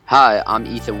Hi, I'm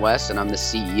Ethan West, and I'm the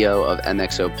CEO of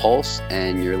MXO Pulse,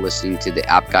 and you're listening to the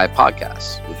App Guy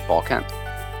Podcast with Paul Kemp.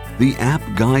 The App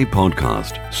Guy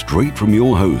Podcast, straight from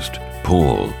your host,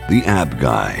 Paul, the App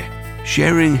Guy,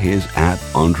 sharing his app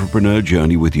entrepreneur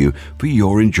journey with you for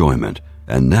your enjoyment.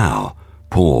 And now,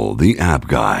 Paul, the App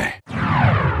Guy.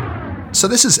 So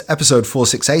this is episode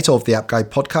 468 of the App Guy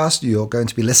Podcast. You're going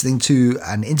to be listening to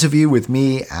an interview with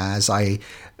me as I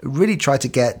really try to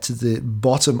get to the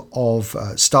bottom of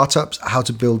startups, how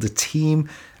to build a team,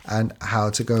 and how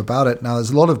to go about it. Now,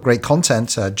 there's a lot of great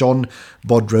content. John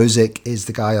Bodrozic is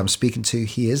the guy I'm speaking to.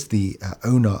 He is the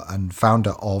owner and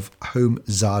founder of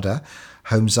HomeZada.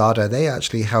 HomeZada, they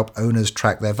actually help owners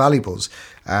track their valuables.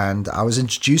 And I was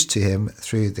introduced to him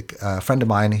through a friend of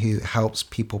mine who helps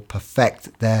people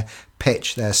perfect their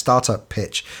pitch, their startup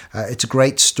pitch. It's a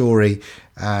great story,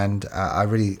 and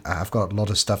I've got a lot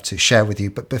of stuff to share with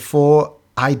you. But before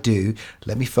I do,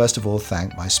 let me first of all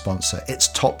thank my sponsor. It's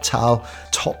TopTal,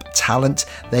 Top Talent.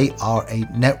 They are a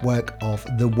network of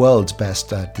the world's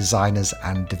best designers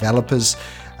and developers.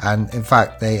 And in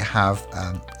fact, they have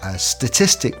a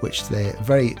statistic which they're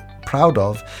very proud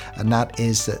of, and that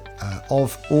is that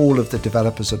of all of the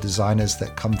developers or designers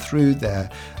that come through their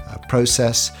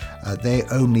process, they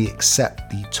only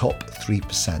accept the top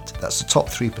 3%. That's the top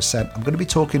 3%. I'm going to be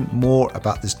talking more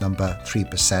about this number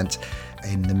 3%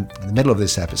 in the middle of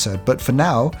this episode, but for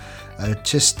now,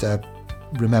 just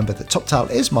remember that TopTal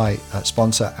is my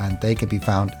sponsor, and they can be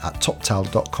found at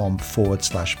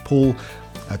toptal.com/Paul.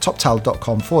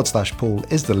 toptal.com/Paul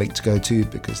is the link to go to,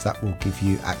 because that will give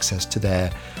you access to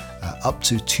their up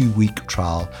to 2-week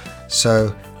trial.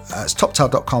 So it's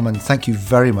toptal.com, and thank you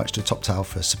very much to TopTal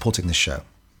for supporting this show.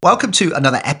 Welcome to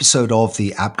another episode of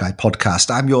the App Guy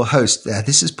Podcast. I'm your host.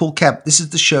 This is Paul Kemp. This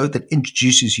is the show that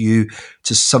introduces you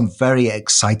to some very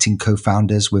exciting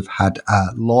co-founders. We've had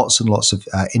lots and lots of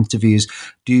interviews.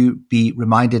 Do be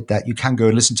reminded that you can go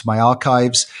and listen to my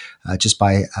archives just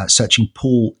by searching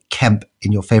Paul Kemp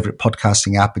in your favorite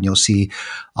podcasting app, and you'll see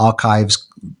archives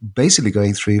basically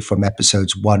going through from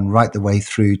episodes 1 right the way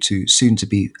through to soon to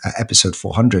be episode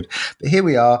 400. But here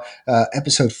we are,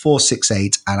 episode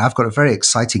 468, and I've got a very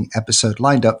exciting episode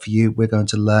lined up for you. We're going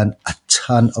to learn a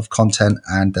ton of content,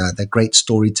 and they're great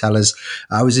storytellers.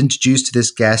 I was introduced to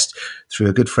this guest through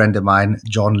a good friend of mine,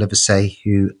 John Livesey,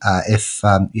 who, if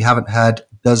you haven't heard,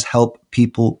 does help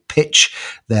people pitch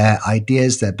their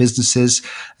ideas, their businesses.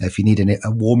 If you need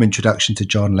a warm introduction to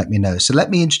John, let me know. So let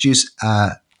me introduce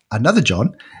another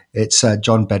John. It's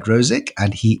John Bodrozic,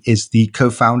 and he is the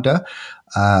co-founder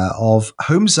of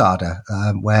HomeZada,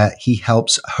 where he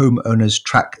helps homeowners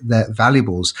track their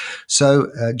valuables. So,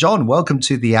 John, welcome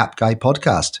to the App Guy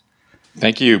Podcast.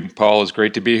 Thank you, Paul. It's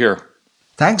great to be here.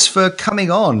 Thanks for coming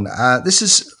on. This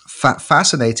is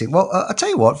fascinating. Well, I'll tell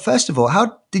you what, first of all,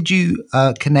 how did you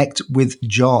connect with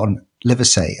John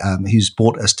Livesey, who's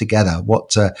brought us together?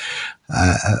 What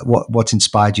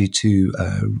inspired you to,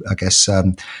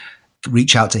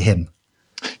 reach out to him?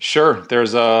 Sure.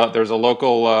 There's a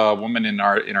local woman in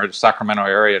our Sacramento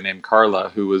area named Carla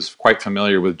who was quite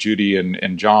familiar with Judy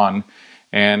and John,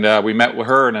 and we met with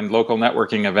her in a local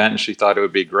networking event, and she thought it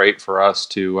would be great for us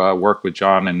to work with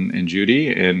John and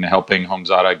Judy in helping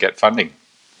HomeZada get funding.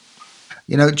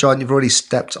 You know, John, you've already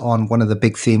stepped on one of the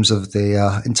big themes of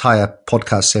the entire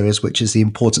podcast series, which is the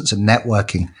importance of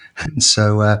networking. And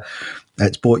so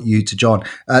it's brought you to John.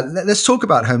 Let's talk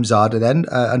about HomeZada then,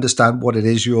 understand what it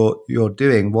is you're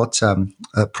doing. What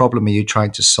problem are you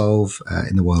trying to solve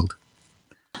in the world?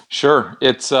 Sure.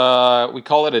 It's we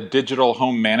call it a digital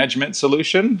home management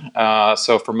solution.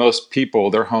 So for most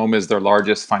people, their home is their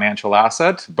largest financial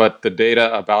asset, but the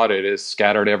data about it is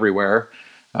scattered everywhere.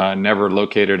 Never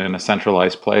located in a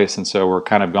centralized place. And so we're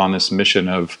kind of on this mission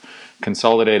of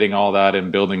consolidating all that and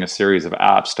building a series of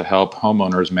apps to help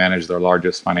homeowners manage their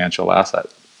largest financial asset.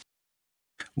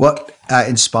 What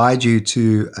inspired you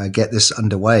to get this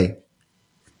underway?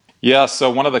 Yeah, so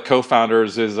one of the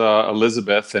co-founders is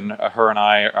Elizabeth, and her and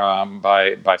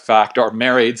I, by fact, are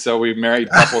married. So we married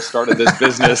couple started this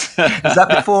business. Is that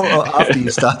before or after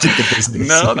you started the business?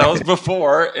 No, that was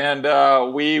before.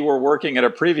 And we were working at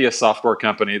a previous software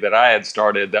company that I had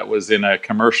started that was in a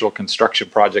commercial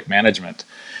construction project management.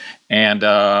 And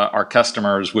our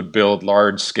customers would build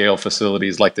large-scale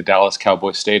facilities like the Dallas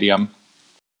Cowboys Stadium.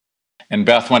 And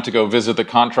Beth went to go visit the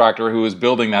contractor who was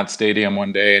building that stadium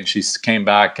one day, and she came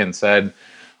back and said,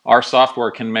 our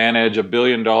software can manage $1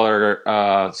 billion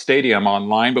stadium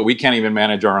online, but we can't even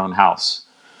manage our own house.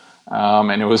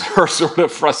 And it was her sort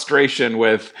of frustration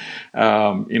with,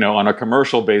 on a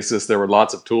commercial basis, there were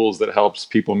lots of tools that helps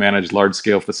people manage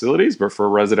large-scale facilities, but for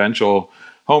residential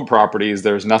home properties,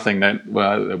 there's nothing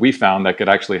that we found that could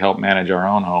actually help manage our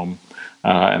own home.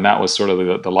 And that was sort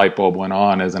of the light bulb went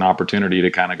on as an opportunity to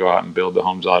kind of go out and build the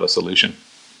Homes Auto solution.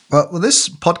 Well, this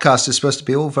podcast is supposed to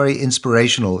be all very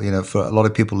inspirational, for a lot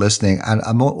of people listening. And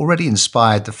I'm already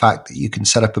inspired the fact that you can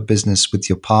set up a business with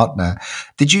your partner.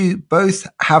 Did you both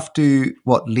have to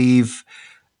leave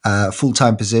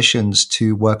full-time positions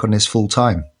to work on this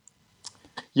full-time?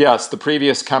 Yes, the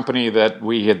previous company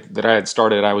that I had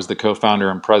started, I was the co-founder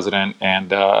and president,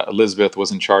 and Elizabeth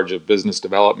was in charge of business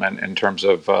development in terms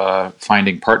of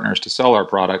finding partners to sell our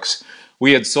products.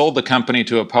 We had sold the company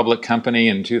to a public company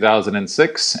in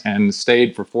 2006 and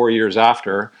stayed for 4 years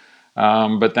after.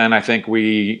 But then I think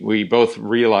we both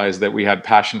realized that we had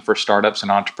passion for startups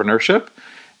and entrepreneurship,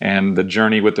 and the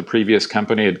journey with the previous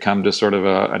company had come to sort of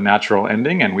a natural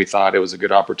ending, and we thought it was a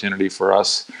good opportunity for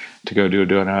us to go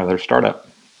do another startup.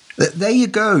 There you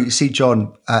go. You see,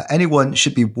 John, anyone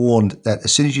should be warned that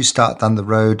as soon as you start down the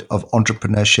road of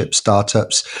entrepreneurship,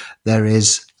 startups, there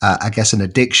is, an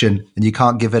addiction, and you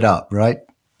can't give it up, right?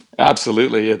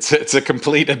 Absolutely. It's a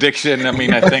complete addiction. I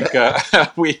mean, I think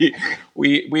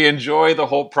we enjoy the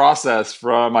whole process,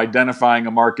 from identifying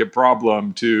a market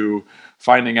problem to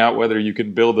finding out whether you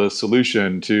can build a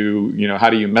solution to, how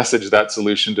do you message that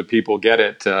solution to people get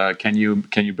it? Can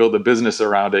you build a business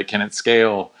around it? Can it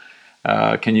scale?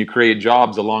 Can you create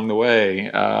jobs along the way?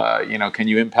 Can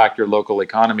you impact your local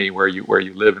economy where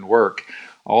you live and work?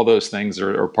 All those things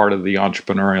are part of the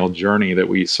entrepreneurial journey that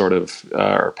we sort of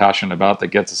are passionate about, that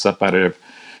gets us up out of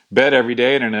bed every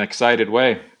day in an excited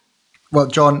way. Well,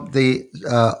 John, the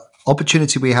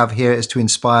opportunity we have here is to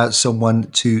inspire someone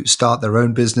to start their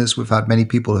own business. We've had many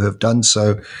people who have done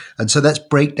so. And so let's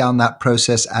break down that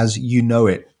process as you know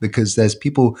it, because there's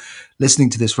people listening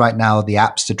to this right now, the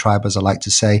Appster tribe, as I like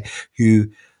to say, who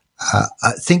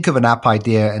think of an app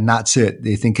idea and that's it.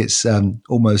 They think it's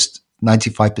almost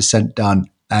 95% done.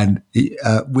 And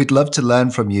we'd love to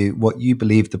learn from you what you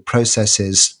believe the process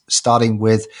is, starting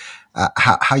with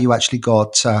how you actually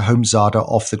got Homes Auto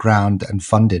off the ground and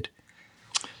funded.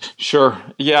 Sure.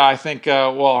 Yeah, I think,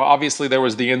 obviously there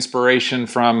was the inspiration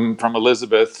from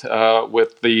Elizabeth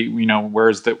with the,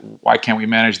 why can't we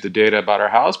manage the data about our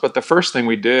house? But the first thing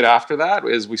we did after that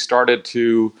is we started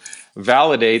to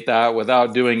validate that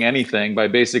without doing anything by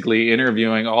basically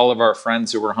interviewing all of our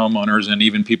friends who were homeowners and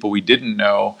even people we didn't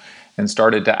know, and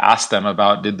started to ask them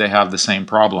about, did they have the same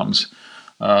problems?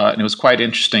 And it was quite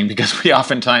interesting because we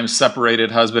oftentimes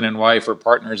separated husband and wife or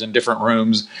partners in different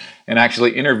rooms and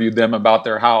actually interviewed them about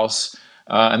their house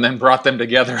and then brought them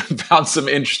together and found some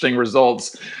interesting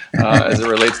results as it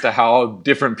relates to how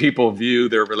different people view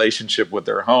their relationship with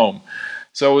their home.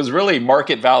 So it was really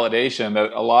market validation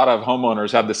that a lot of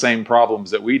homeowners had the same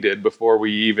problems that we did before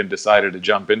we even decided to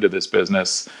jump into this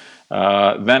business.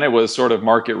 Then it was sort of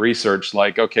market research,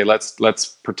 like, okay, let's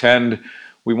pretend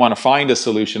we want to find a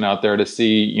solution out there to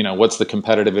see, what's the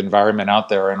competitive environment out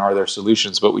there and are there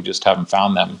solutions, but we just haven't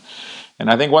found them. And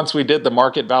I think once we did the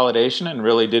market validation and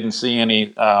really didn't see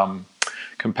any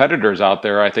competitors out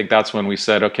there, I think that's when we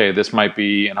said, okay, this might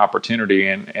be an opportunity,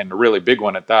 and a really big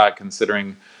one at that,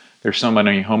 considering there's so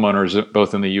many homeowners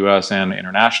both in the US and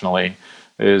internationally,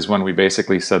 is when we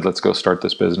basically said, let's go start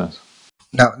this business.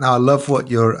 Now I love what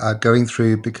you're going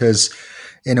through, because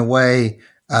in a way,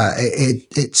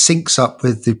 it syncs up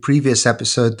with the previous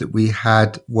episode that we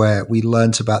had, where we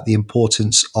learned about the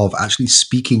importance of actually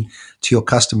speaking to your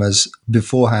customers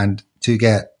beforehand to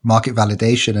get market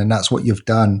validation. And that's what you've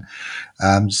done.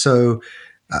 So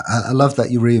I love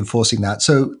that you're reinforcing that.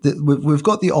 So we've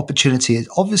got the opportunity. It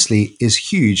obviously is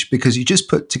huge, because you just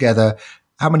put together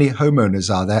how many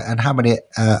homeowners are there and how many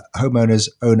homeowners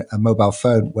own a mobile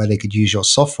phone where they could use your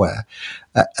software.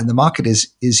 And the market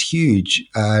is huge.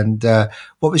 And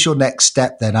what was your next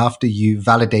step then after you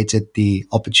validated the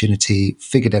opportunity,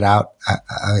 figured it out?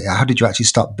 How did you actually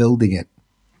start building it?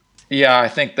 Yeah, I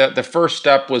think that the first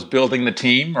step was building the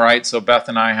team, right? So Beth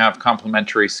and I have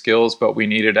complementary skills, but we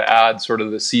needed to add sort of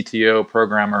the CTO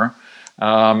programmer.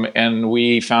 And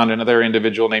we found another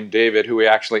individual named David, who we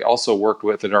actually also worked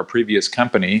with at our previous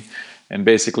company, and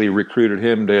basically recruited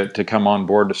him to come on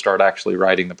board to start actually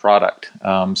writing the product.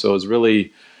 So it was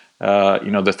really,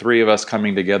 the three of us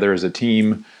coming together as a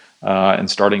team and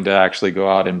starting to actually go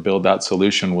out and build that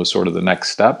solution was sort of the next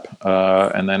step.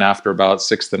 And then after about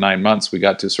 6 to 9 months, we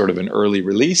got to sort of an early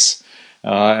release.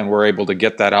 And we're able to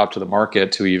get that out to the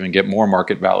market to even get more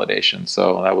market validation.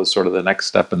 So that was sort of the next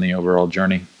step in the overall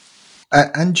journey.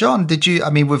 And John,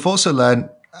 we've also learned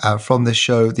from this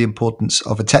show the importance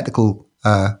of a technical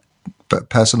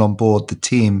person on board the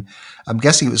team. I'm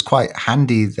guessing it was quite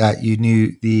handy that you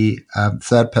knew the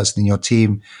third person in your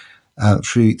team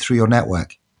through your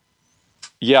network.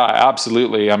 Yeah,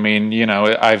 absolutely. I mean,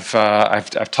 I've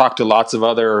talked to lots of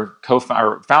other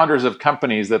founders of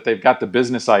companies that they've got the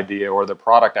business idea or the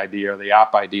product idea or the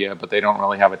app idea, but they don't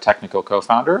really have a technical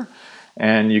co-founder.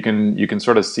 And you can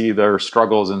sort of see their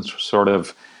struggles in sort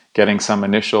of getting some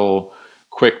initial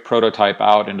quick prototype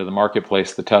out into the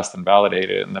marketplace to test and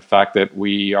validate it. And the fact that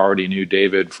we already knew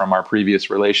David from our previous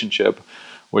relationship,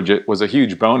 which was a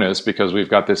huge bonus because we've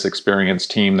got this experienced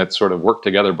team that sort of worked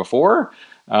together before.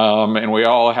 And we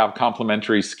all have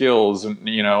complementary skills,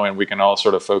 and we can all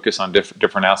sort of focus on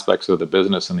different aspects of the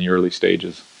business in the early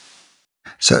stages.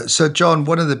 So John,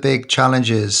 one of the big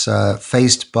challenges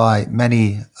faced by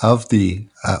many of the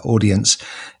audience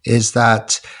is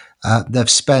that they've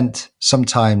spent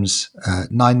sometimes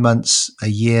 9 months, a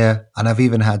year, and I've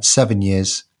even had 7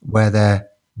 years where they're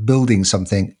building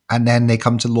something, and then they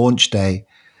come to launch day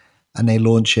and they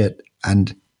launch it,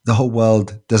 and the whole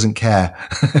world doesn't care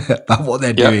about what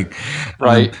they're doing.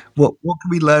 Right. What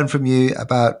can we learn from you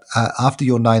about after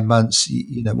your 9 months?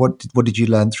 What did you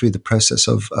learn through the process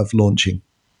of launching?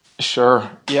 Sure.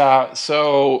 Yeah.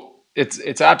 So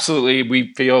it's absolutely,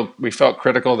 we felt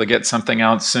critical to get something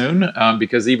out soon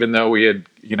because even though we had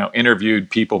interviewed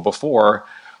people before,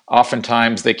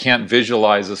 oftentimes they can't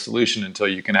visualize a solution until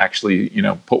you can actually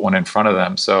put one in front of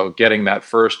them. So getting that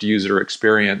first user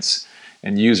experience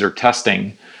and user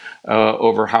testing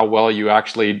over how well you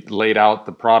actually laid out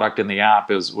the product in the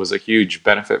app was a huge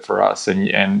benefit for us.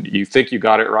 And you think you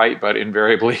got it right, but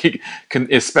invariably,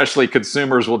 especially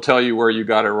consumers will tell you where you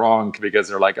got it wrong because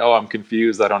they're like, oh, I'm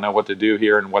confused. I don't know what to do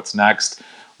here and what's next.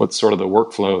 What's sort of the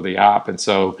workflow of the app. And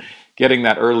so getting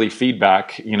that early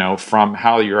feedback, from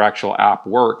how your actual app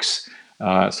works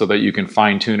so that you can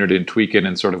fine tune it and tweak it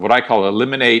and sort of what I call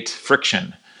eliminate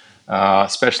friction,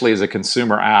 especially as a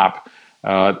consumer app.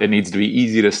 It needs to be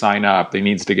easy to sign up. They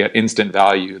needs to get instant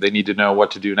value. They need to know what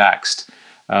to do next.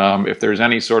 If there's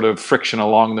any sort of friction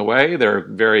along the way,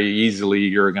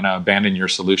 you're going to abandon your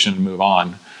solution and move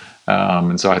on.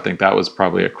 And so I think that was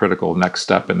probably a critical next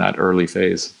step in that early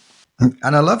phase.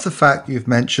 And I love the fact you've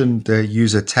mentioned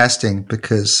user testing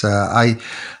because I've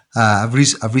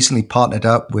recently partnered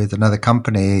up with another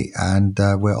company and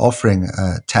we're offering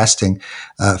testing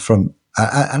from.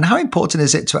 And how important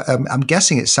is it to, I'm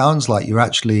guessing it sounds like you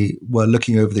actually were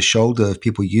looking over the shoulder of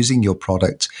people using your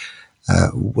product.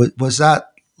 Was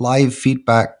that live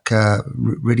feedback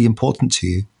really important to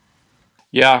you?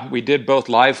 Yeah, we did both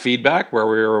live feedback where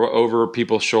we were over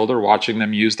people's shoulder watching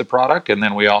them use the product. And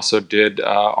then we also did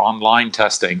online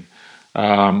testing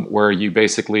where you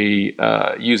basically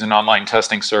use an online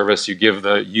testing service. You give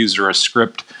the user a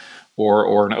script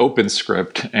or an open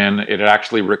script, and it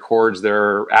actually records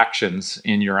their actions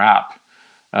in your app.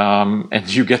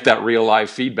 And you get that real live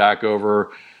feedback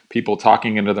over people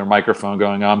talking into their microphone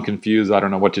going, I'm confused, I don't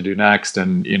know what to do next.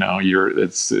 And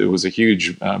it was a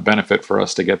huge benefit for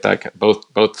us to get that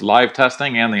both live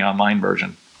testing and the online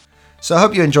version. So I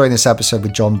hope you're enjoying this episode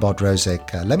with John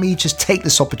Bodrozic. Let me just take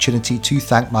this opportunity to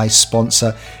thank my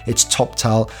sponsor. It's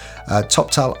TopTal.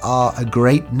 TopTal are a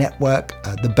great network,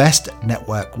 the best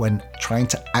network when trying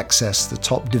to access the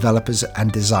top developers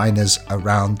and designers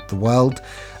around the world.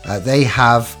 They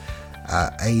have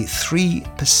a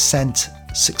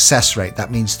 3% success rate.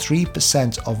 That means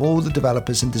 3% of all the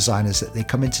developers and designers that they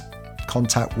come into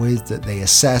contact with, that they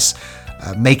assess,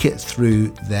 make it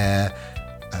through their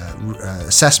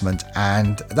assessment.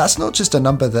 And that's not just a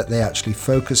number that they actually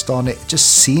focused on. It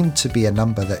just seemed to be a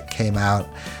number that came out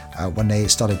when they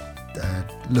started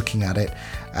looking at it.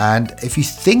 And if you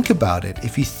think about it,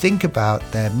 if you think about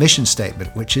their mission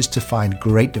statement, which is to find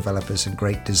great developers and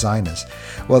great designers,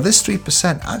 well, this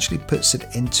 3% actually puts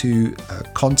it into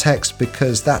context,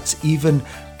 because that's even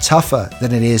tougher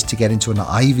than it is to get into an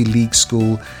Ivy League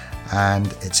school.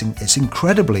 And it's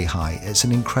incredibly high. It's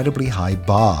an incredibly high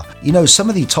bar. Some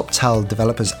of the TopTal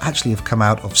developers actually have come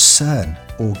out of CERN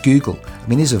or Google. I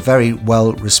mean, these are very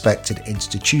well-respected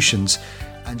institutions,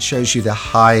 and shows you the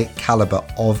high caliber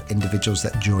of individuals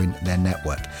that join their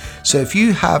network. So if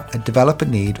you have a developer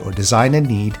need or designer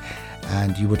need,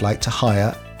 and you would like to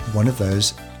hire one of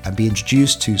those and be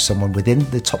introduced to someone within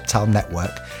the TopTal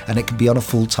network, and it can be on a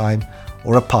full-time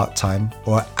or a part-time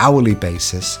or hourly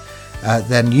basis,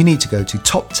 then you need to go to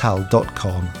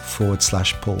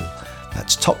toptal.com/Paul.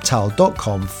 That's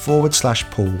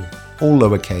toptal.com/Paul, all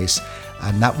lowercase,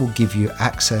 and that will give you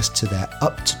access to their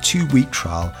up to 2-week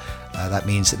trial. That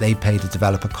means that they pay the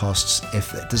developer costs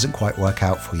if it doesn't quite work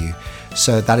out for you.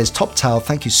 So that is TopTal.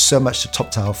 Thank you so much to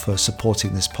TopTal for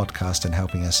supporting this podcast and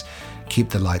helping us keep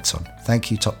the lights on.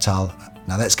 Thank you, TopTal.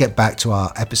 Now let's get back to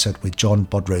our episode with John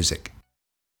Bodrozic.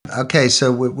 Okay,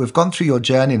 so we've gone through your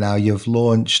journey now. You've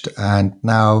launched, and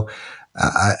now,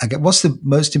 I get, what's the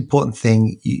most important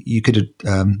thing you could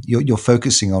you're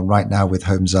focusing on right now with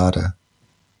HomeZada?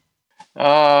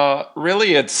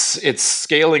 Really, it's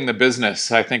scaling the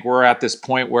business. I think we're at this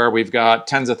point where we've got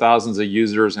tens of thousands of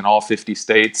users in all 50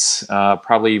 states,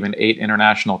 probably even 8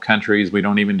 international countries. We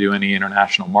don't even do any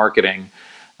international marketing.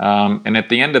 And at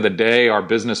the end of the day, our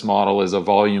business model is a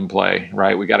volume play,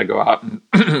 right? We got to go out and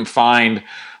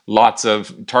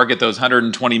target those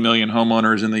 120 million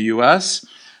homeowners in the U.S.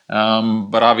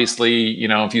 But obviously,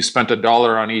 if you spent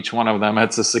 $1 on each one of them,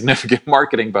 it's a significant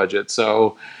marketing budget.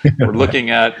 So we're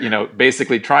looking at,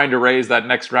 basically trying to raise that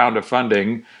next round of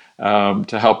funding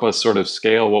to help us sort of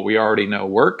scale what we already know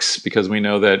works, because we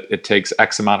know that it takes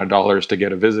X amount of dollars to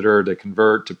get a visitor, to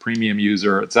convert to premium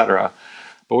user, et cetera.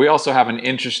 But we also have an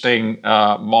interesting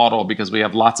model because we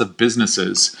have lots of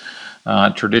businesses,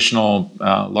 traditional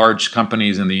large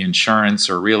companies in the insurance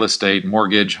or real estate,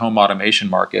 mortgage, home automation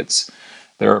markets.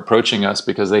 They're approaching us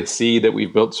because they see that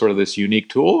we've built sort of this unique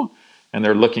tool, and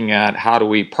they're looking at how do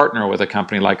we partner with a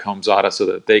company like HomeZada so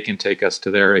that they can take us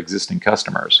to their existing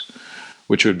customers,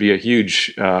 which would be a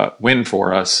huge win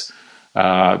for us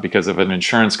because if an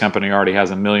insurance company already has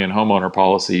 1 million homeowner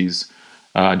policies,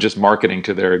 just marketing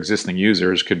to their existing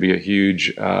users could be a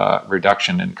huge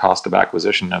reduction in cost of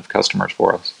acquisition of customers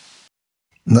for us.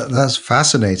 That's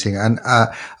fascinating. And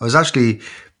I was actually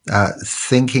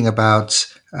thinking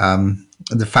about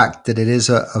the fact that it is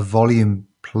a volume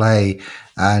play.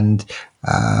 And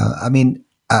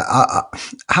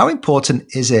how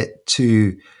important is it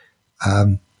to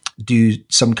do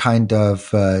some kind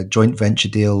of joint venture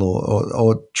deal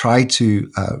or try to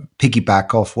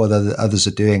piggyback off what others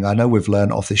are doing? I know we've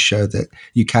learned off this show that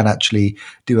you can actually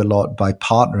do a lot by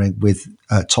partnering with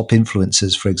top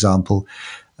influencers, for example.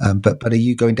 But are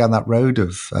you going down that road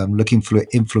of looking for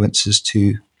influencers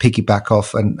to piggyback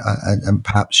off and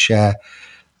perhaps share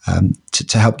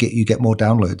to help get more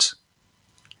downloads?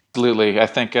 Absolutely. I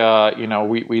think,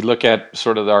 we look at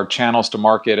sort of our channels to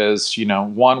market as,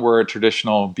 one, we're a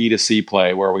traditional B2C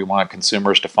play where we want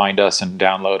consumers to find us and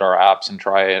download our apps and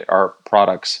try our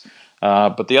products.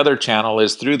 But the other channel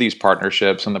is through these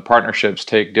partnerships, and the partnerships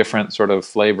take different sort of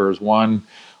flavors. One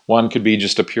could be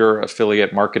just a pure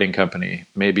affiliate marketing company.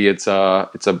 Maybe it's a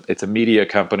media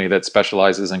company that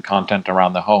specializes in content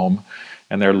around the home,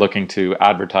 and they're looking to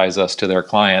advertise us to their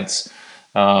clients.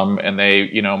 And they,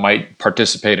 might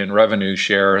participate in revenue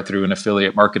share through an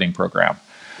affiliate marketing program.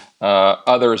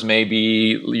 Others may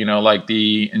be, like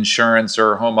the insurance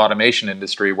or home automation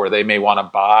industry, where they may want to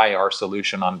buy our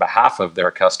solution on behalf of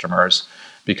their customers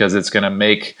because it's going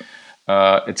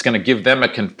to give them a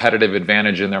competitive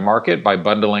advantage in their market by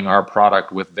bundling our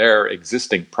product with their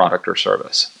existing product or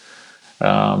service.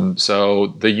 So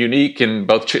the unique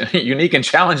and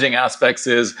challenging aspects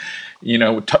is,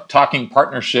 talking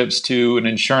partnerships to an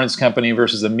insurance company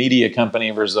versus a media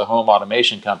company versus a home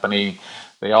automation company.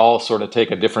 They all sort of take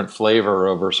a different flavor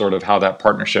over sort of how that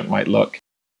partnership might look.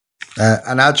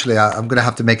 And actually, I'm going to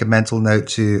have to make a mental note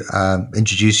to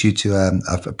introduce you to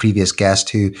a previous guest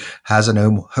who has an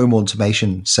home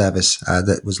automation service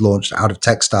that was launched out of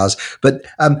Techstars. But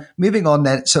moving on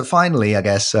then, so finally, I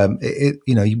guess,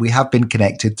 we have been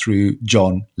connected through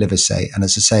John Livesey. And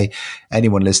as I say,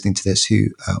 anyone listening to this who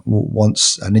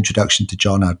wants an introduction to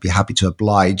John, I'd be happy to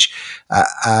oblige.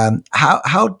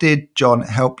 How did John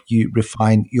help you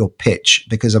refine your pitch?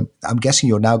 Because I'm guessing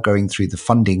you're now going through the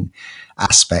funding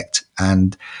aspect.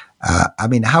 And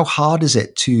how hard is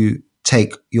it to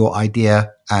take your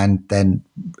idea and then,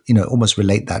 almost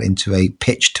relate that into a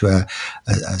pitch to a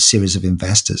series of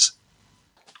investors?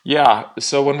 Yeah.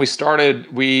 So when we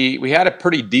started, we had a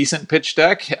pretty decent pitch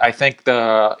deck. I think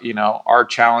our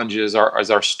challenges as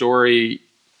our story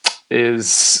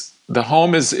is the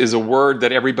home is a word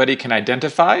that everybody can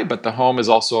identify, but the home is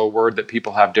also a word that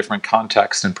people have different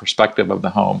context and perspective of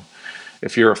the home.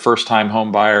 If you're a first-time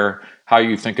home buyer, how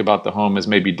you think about the home is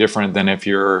maybe different than if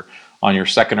you're on your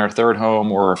second or third home,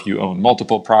 or if you own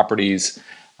multiple properties.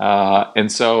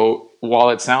 And so while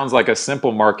it sounds like a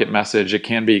simple market message, it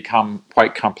can become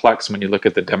quite complex when you look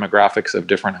at the demographics of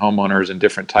different homeowners and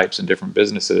different types and different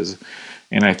businesses.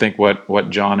 And I think what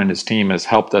John and his team has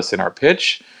helped us in our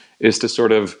pitch is to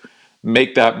sort of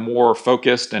make that more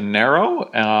focused and narrow,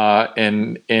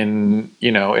 in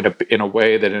a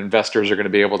way that investors are going to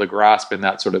be able to grasp in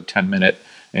that sort of 10-minute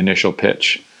initial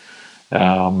pitch.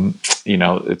 I'm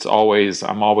always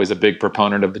a big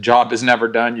proponent of the job is never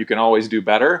done. You can always do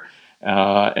better.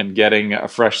 And getting a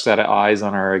fresh set of eyes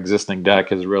on our existing deck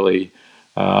has really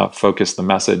focused the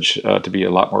message to be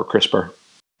a lot more crisper.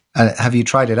 And have you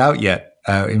tried it out yet?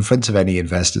 in front of any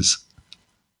investors?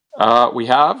 We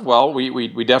have. Well,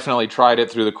 we definitely tried it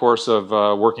through the course of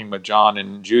working with John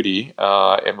and Judy,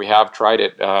 and we have tried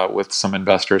it with some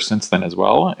investors since then as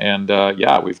well. And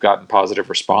we've gotten positive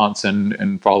response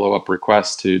and follow-up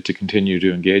requests to continue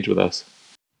to engage with us.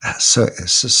 So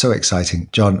exciting,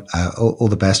 John. All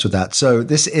the best with that. So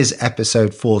this is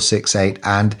episode 468,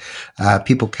 and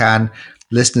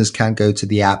listeners can go to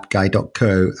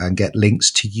theappguy.co and get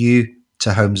links to you, to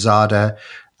HomeZada,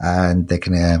 and they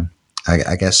can,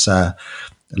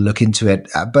 look into it.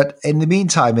 But in the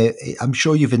meantime, I'm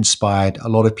sure you've inspired a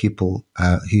lot of people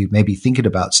who may be thinking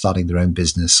about starting their own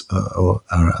business or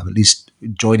at least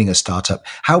joining a startup.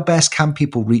 How best can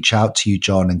people reach out to you,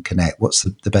 John, and connect? What's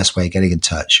the best way of getting in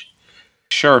touch?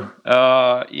 Sure.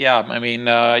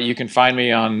 You can find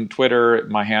me on Twitter.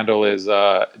 My handle is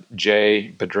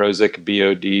J Bodrozic,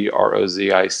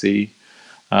 Bodrozic.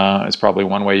 It's probably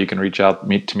one way you can reach out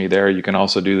to me there. You can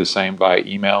also do the same by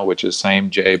email, which is same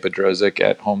J Bodrozic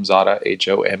at HomeZada,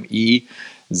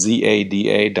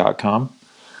 HomeZada.com.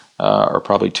 Are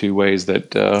probably two ways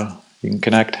that you can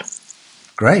connect.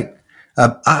 Great.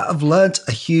 I've learned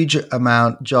a huge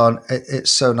amount, John.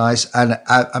 It's so nice. And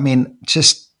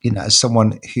as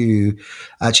someone who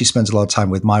actually spends a lot of time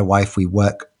with my wife, we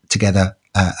work together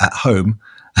at home.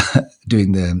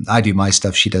 I do my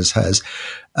stuff, she does hers.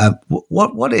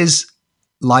 What is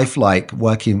life like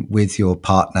working with your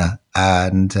partner?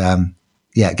 And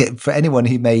for anyone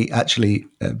who may actually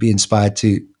be inspired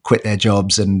to quit their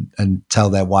jobs and tell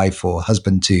their wife or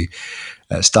husband to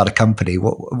start a company,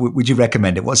 what would you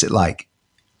recommend it? What's it like?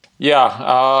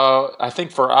 I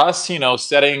think for us,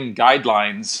 setting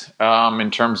guidelines in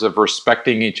terms of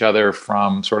respecting each other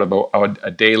from sort of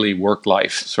a daily work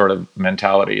life sort of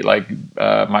mentality. Like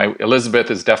my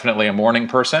Elizabeth is definitely a morning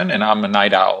person and I'm a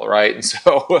night owl, right? And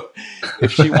so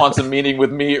if she wants a meeting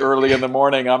with me early in the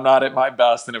morning, I'm not at my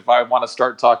best. And if I want to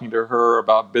start talking to her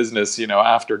about business,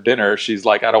 after dinner, she's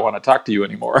like, I don't want to talk to you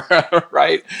anymore,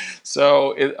 right?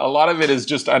 So a lot of it is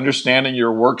just understanding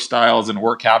your work styles and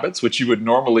work habits, which you would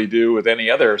normally do with any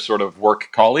other sort of work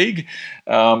colleague.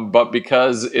 But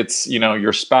because it's,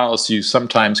 your spouse, you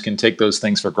sometimes can take those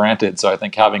things for granted. So I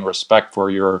think having respect for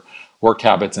your work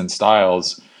habits and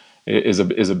styles is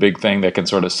a big thing that can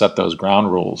sort of set those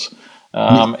ground rules.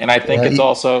 And I think it's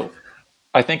also...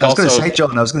 I was going to say,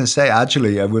 John,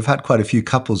 actually, we've had quite a few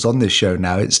couples on this show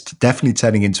now. It's definitely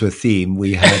turning into a theme.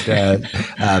 We had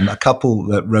a couple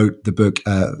that wrote the book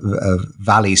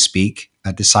Valley Speak,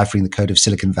 Deciphering the Code of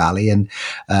Silicon Valley, and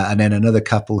then another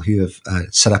couple who have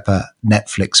set up a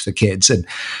Netflix for kids. And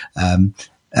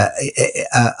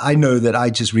I know that I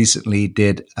just recently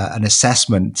did an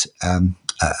assessment,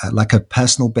 like a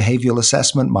personal behavioral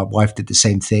assessment. My wife did the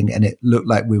same thing, and it looked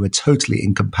like we were totally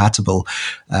incompatible.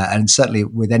 And certainly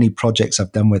with any projects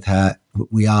I've done with her,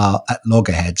 we are at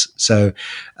loggerheads. So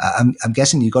I'm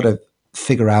guessing you've got to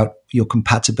figure out your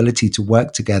compatibility to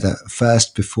work together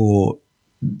first before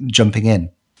jumping in.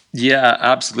 Yeah,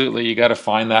 absolutely. You got to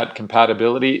find that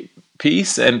compatibility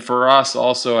piece. And for us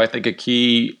also, I think a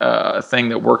key thing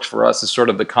that works for us is sort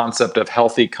of the concept of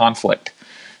healthy conflict,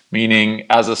 meaning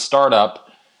as a startup,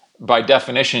 by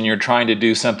definition, you're trying to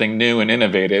do something new and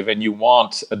innovative, and you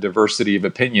want a diversity of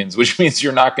opinions, which means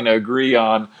you're not going to agree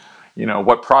on,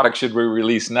 what product should we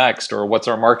release next, or what's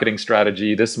our marketing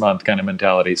strategy this month kind of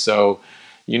mentality. So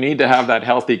you need to have that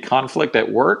healthy conflict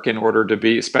at work in order to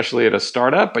be, especially at a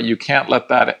startup, but you can't let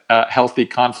that healthy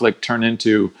conflict turn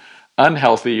into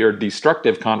unhealthy or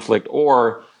destructive conflict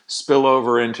or spill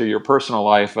over into your personal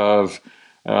life of,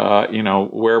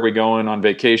 where are we going on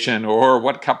vacation, or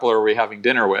what couple are we having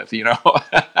dinner with? You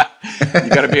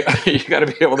gotta be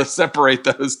able to separate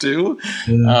those two,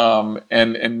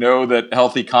 and know that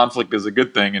healthy conflict is a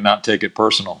good thing and not take it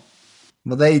personal.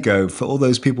 Well, there you go. For all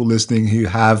those people listening who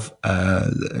have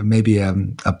maybe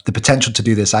the potential to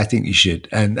do this, I think you should.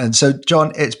 And so,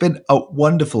 John, it's been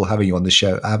wonderful having you on the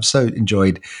show. I've so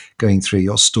enjoyed going through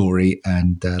your story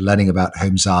and learning about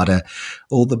HomeZada.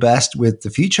 All the best with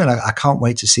the future. And I can't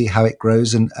wait to see how it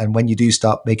grows. And when you do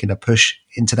start making a push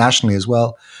internationally as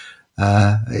well,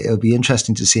 it'll be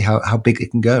interesting to see how big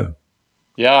it can go.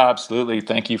 Yeah, absolutely.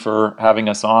 Thank you for having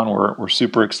us on. We're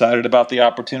super excited about the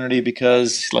opportunity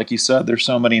because, like you said, there's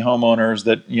so many homeowners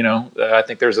that, I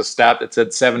think there's a stat that said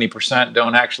 70%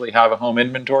 don't actually have a home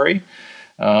inventory.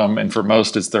 And for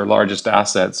most, it's their largest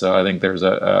asset. So I think there's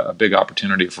a big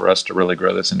opportunity for us to really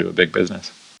grow this into a big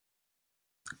business.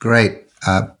 Great.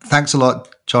 Thanks a lot,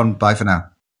 John. Bye for now.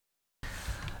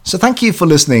 So thank you for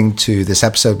listening to this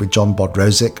episode with John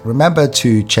Bodrozic. Remember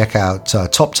to check out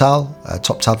TopTal,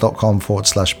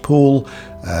 toptal.com/pool,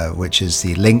 which is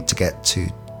the link to get to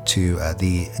to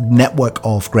the network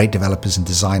of great developers and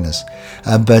designers.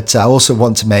 But I also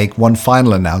want to make one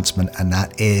final announcement, and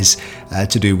that is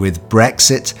to do with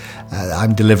Brexit.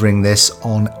 I'm delivering this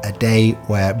on a day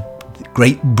where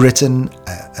Great Britain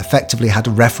effectively had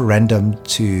a referendum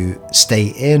to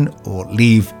stay in or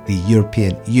leave the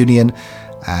European Union.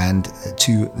 And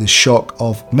to the shock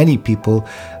of many people,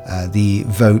 the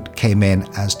vote came in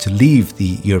as to leave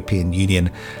the European Union.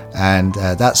 And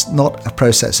that's not a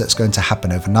process that's going to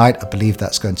happen overnight. I believe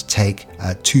that's going to take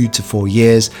 2 to 4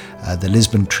 years. The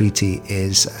Lisbon Treaty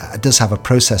does have a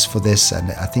process for this,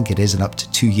 and I think it is an up to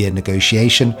 2-year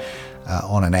negotiation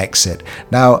on an exit.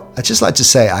 Now, I'd just like to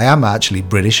say I am actually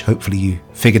British. Hopefully you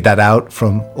figured that out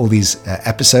from all these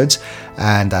episodes.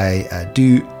 And I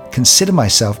do consider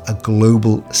myself a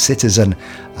global citizen.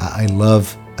 I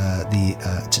love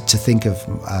to think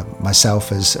of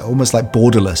myself as almost like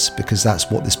borderless, because that's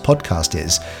what this podcast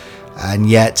is. And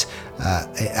yet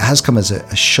it has come as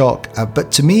a shock.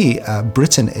 But to me,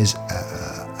 Britain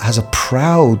has a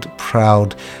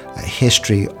proud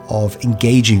history of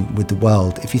engaging with the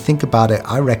world. If you think about it,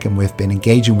 I reckon we've been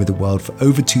engaging with the world for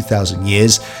over 2,000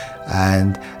 years.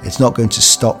 And it's not going to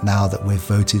stop now that we've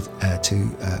voted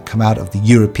to come out of the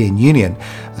European Union.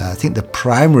 I think the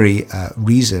primary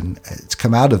reason to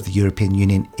come out of the European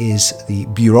Union is the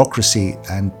bureaucracy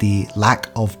and the lack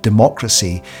of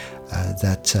democracy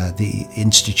that the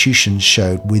institutions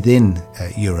showed within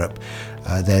Europe.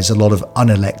 There's a lot of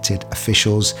unelected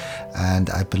officials, and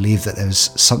I believe that there's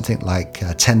something like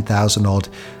 10,000 odd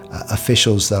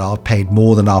officials that are paid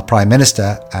more than our Prime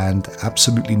Minister, and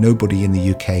absolutely nobody in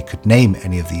the UK could name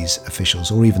any of these officials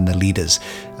or even the leaders.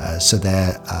 So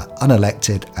they're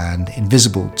unelected and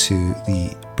invisible to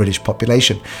the British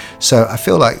population. So I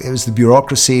feel like it was the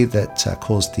bureaucracy that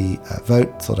caused the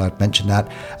vote. Thought I'd mention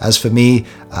that. As for me,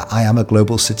 I am a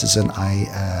global citizen. I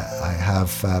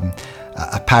have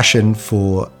a passion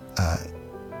for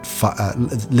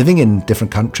living in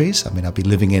different countries. I mean, I'll be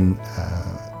living in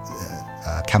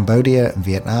Cambodia and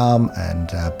Vietnam and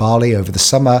Bali over the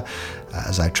summer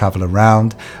as I travel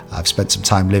around. I've spent some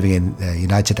time living in the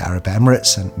United Arab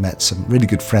Emirates and met some really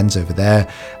good friends over there,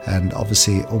 and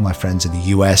obviously all my friends in the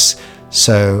US.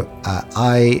 So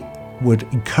I would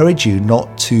encourage you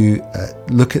not to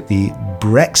look at the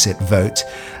Brexit vote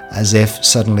as if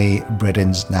suddenly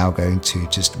Britain's now going to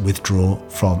just withdraw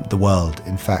from the world.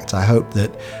 In fact, I hope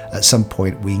that at some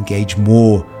point we engage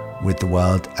more with the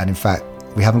world, and in fact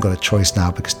we haven't got a choice now,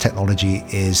 because technology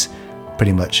is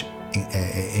pretty much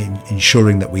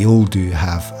ensuring that we all do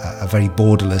have a very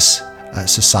borderless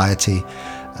society,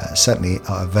 certainly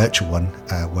a virtual one,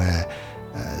 where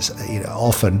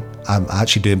often I'm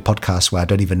actually doing podcasts where I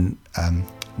don't even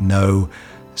know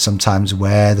sometimes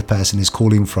where the person is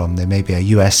calling from. There may be a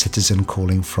US citizen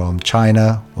calling from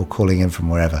China or calling in from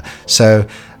wherever. So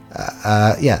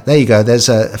there you go. There's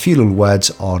a few little words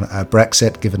on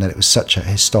Brexit, given that it was such a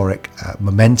historic,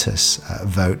 momentous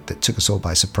vote that took us all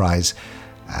by surprise.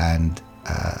 And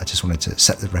I just wanted to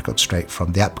set the record straight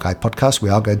from the App Guy podcast. We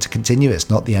are going to continue. It's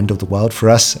not the end of the world for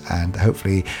us. And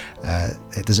hopefully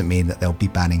it doesn't mean that they'll be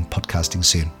banning podcasting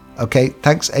soon. Okay,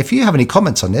 thanks. If you have any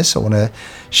comments on this or want to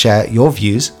share your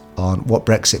views on what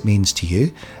Brexit means to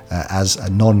you as a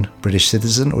non-British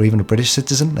citizen or even a British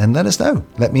citizen, then let us know.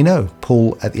 Let me know.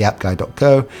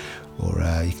 paul@theappguy.co,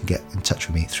 or you can get in touch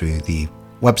with me through the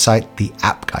website,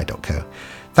 theappguy.co.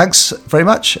 Thanks very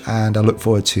much, and I look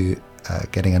forward to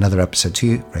getting another episode to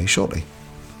you very shortly.